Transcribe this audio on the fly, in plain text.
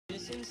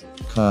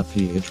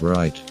Copy it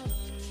right.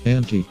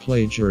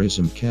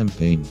 Anti-plagiarism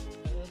campaign.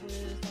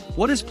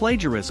 What is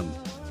plagiarism?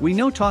 We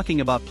know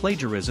talking about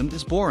plagiarism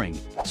is boring,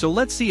 so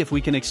let's see if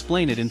we can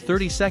explain it in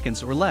 30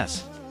 seconds or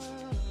less.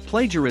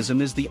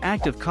 Plagiarism is the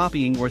act of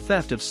copying or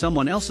theft of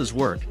someone else's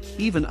work,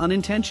 even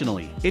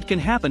unintentionally. It can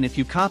happen if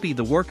you copy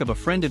the work of a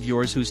friend of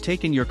yours who's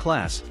taken your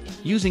class,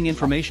 using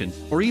information,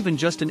 or even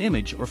just an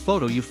image or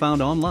photo you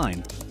found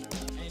online,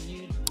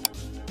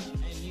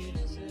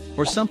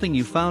 or something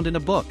you found in a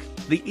book.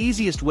 The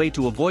easiest way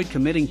to avoid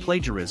committing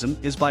plagiarism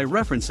is by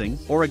referencing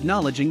or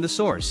acknowledging the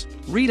source.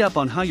 Read up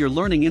on how your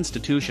learning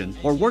institution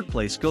or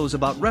workplace goes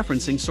about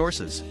referencing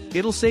sources.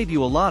 It'll save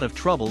you a lot of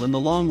trouble in the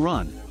long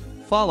run.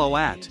 Follow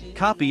at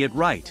Copy It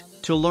Right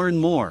to learn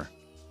more.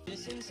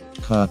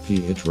 Copy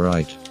it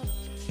right.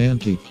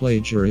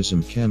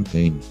 Anti-plagiarism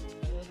campaign.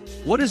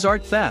 What is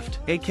art theft,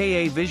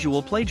 aka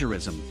visual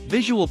plagiarism?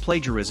 Visual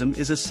plagiarism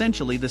is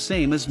essentially the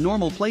same as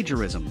normal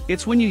plagiarism.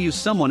 It's when you use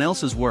someone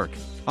else's work,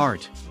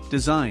 art,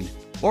 design,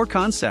 or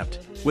concept,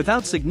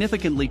 without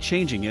significantly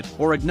changing it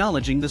or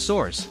acknowledging the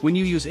source. When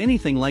you use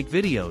anything like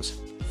videos,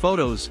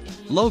 photos,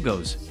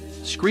 logos,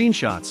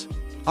 screenshots,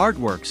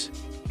 artworks,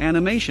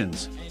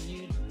 animations,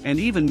 and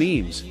even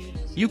memes,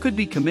 you could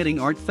be committing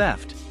art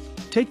theft.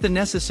 Take the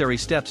necessary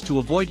steps to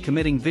avoid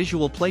committing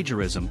visual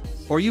plagiarism,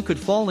 or you could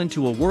fall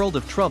into a world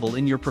of trouble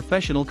in your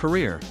professional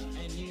career.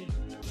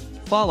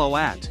 Follow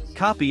at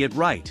Copy It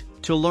Right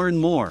to learn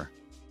more.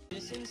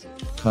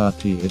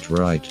 Copy it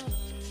right.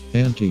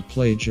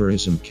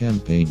 Anti-plagiarism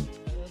campaign.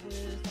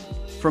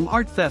 From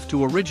art theft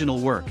to original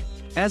work,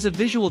 as a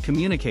visual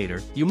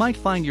communicator, you might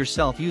find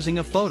yourself using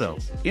a photo,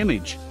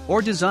 image,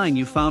 or design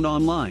you found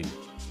online.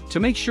 To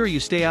make sure you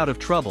stay out of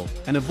trouble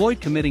and avoid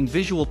committing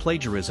visual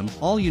plagiarism,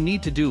 all you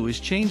need to do is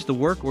change the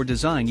work or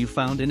design you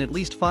found in at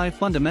least 5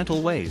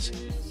 fundamental ways.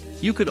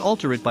 You could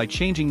alter it by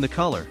changing the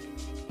color,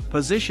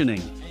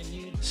 positioning,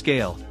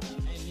 scale,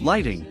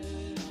 lighting,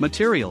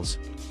 materials,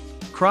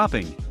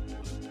 cropping,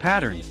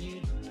 pattern,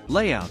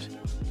 layout,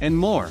 and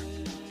more.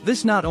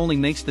 This not only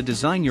makes the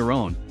design your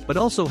own, but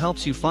also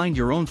helps you find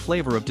your own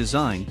flavor of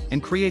design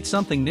and create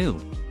something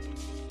new.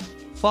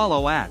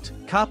 Follow at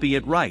Copy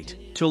It Right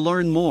to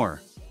learn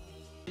more.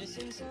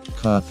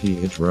 Copy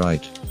it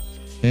right.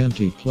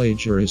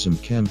 Anti-plagiarism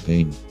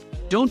campaign.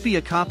 Don't be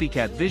a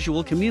copycat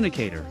visual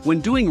communicator. When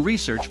doing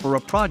research for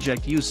a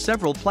project, use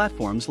several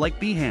platforms like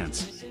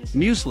Behance,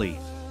 Musely,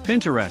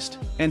 Pinterest,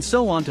 and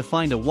so on to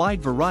find a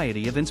wide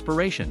variety of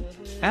inspiration.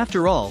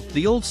 After all,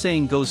 the old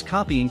saying goes,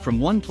 copying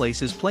from one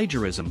place is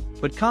plagiarism,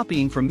 but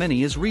copying from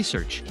many is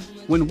research.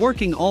 When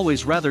working,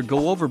 always rather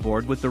go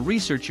overboard with the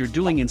research you're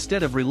doing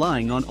instead of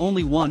relying on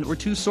only 1 or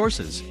 2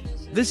 sources.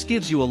 This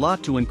gives you a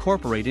lot to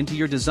incorporate into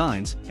your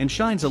designs and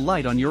shines a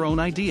light on your own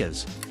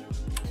ideas.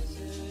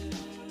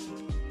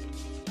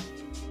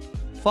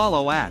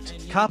 Follow at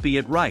Copy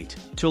It Right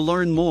to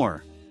learn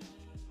more.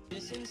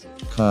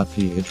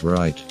 Copy it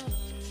right.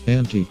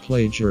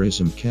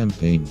 Anti-plagiarism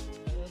campaign.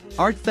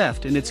 Art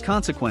theft and its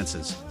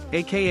consequences,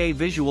 aka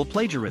visual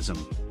plagiarism.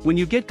 When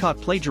you get caught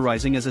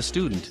plagiarizing as a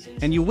student,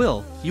 and you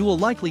will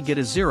likely get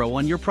a 0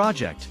 on your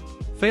project,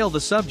 fail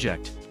the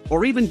subject,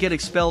 or even get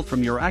expelled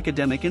from your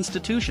academic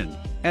institution.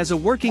 As a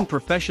working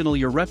professional,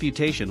 your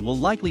reputation will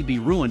likely be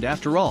ruined.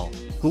 After all,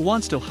 who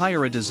wants to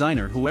hire a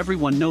designer who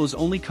everyone knows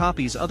only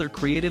copies other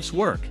creatives'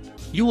 work?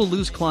 You will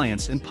lose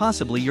clients and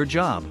possibly your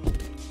job.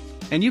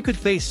 And you could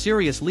face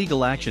serious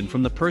legal action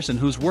from the person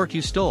whose work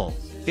you stole.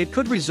 It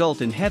could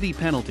result in heavy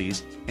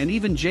penalties and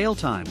even jail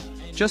time.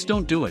 Just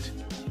don't do it.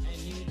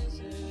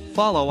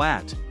 Follow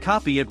at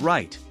Copy It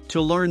Right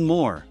to learn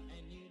more.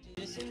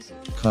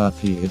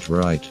 Copy it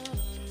right.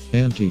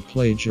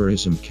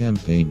 Anti-plagiarism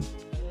campaign.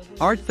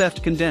 Art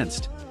theft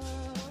condensed.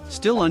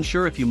 Still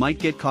unsure if you might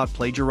get caught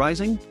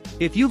plagiarizing?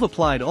 If you've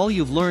applied all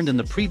you've learned in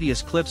the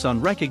previous clips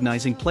on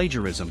recognizing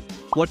plagiarism,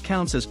 what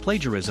counts as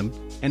plagiarism,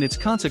 and its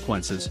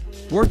consequences,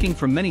 working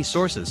from many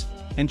sources,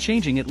 and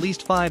changing at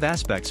least 5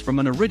 aspects from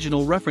an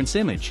original reference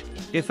image.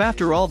 If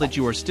after all that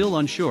you are still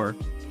unsure,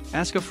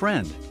 ask a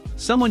friend,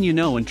 someone you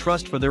know and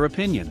trust for their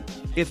opinion.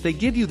 If they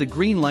give you the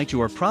green light,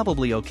 you are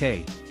probably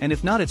okay, and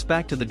if not, it's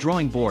back to the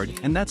drawing board,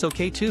 and that's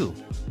okay too.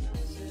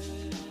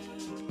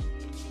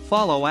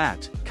 Follow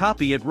at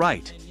Copy It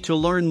Right to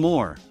learn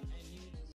more.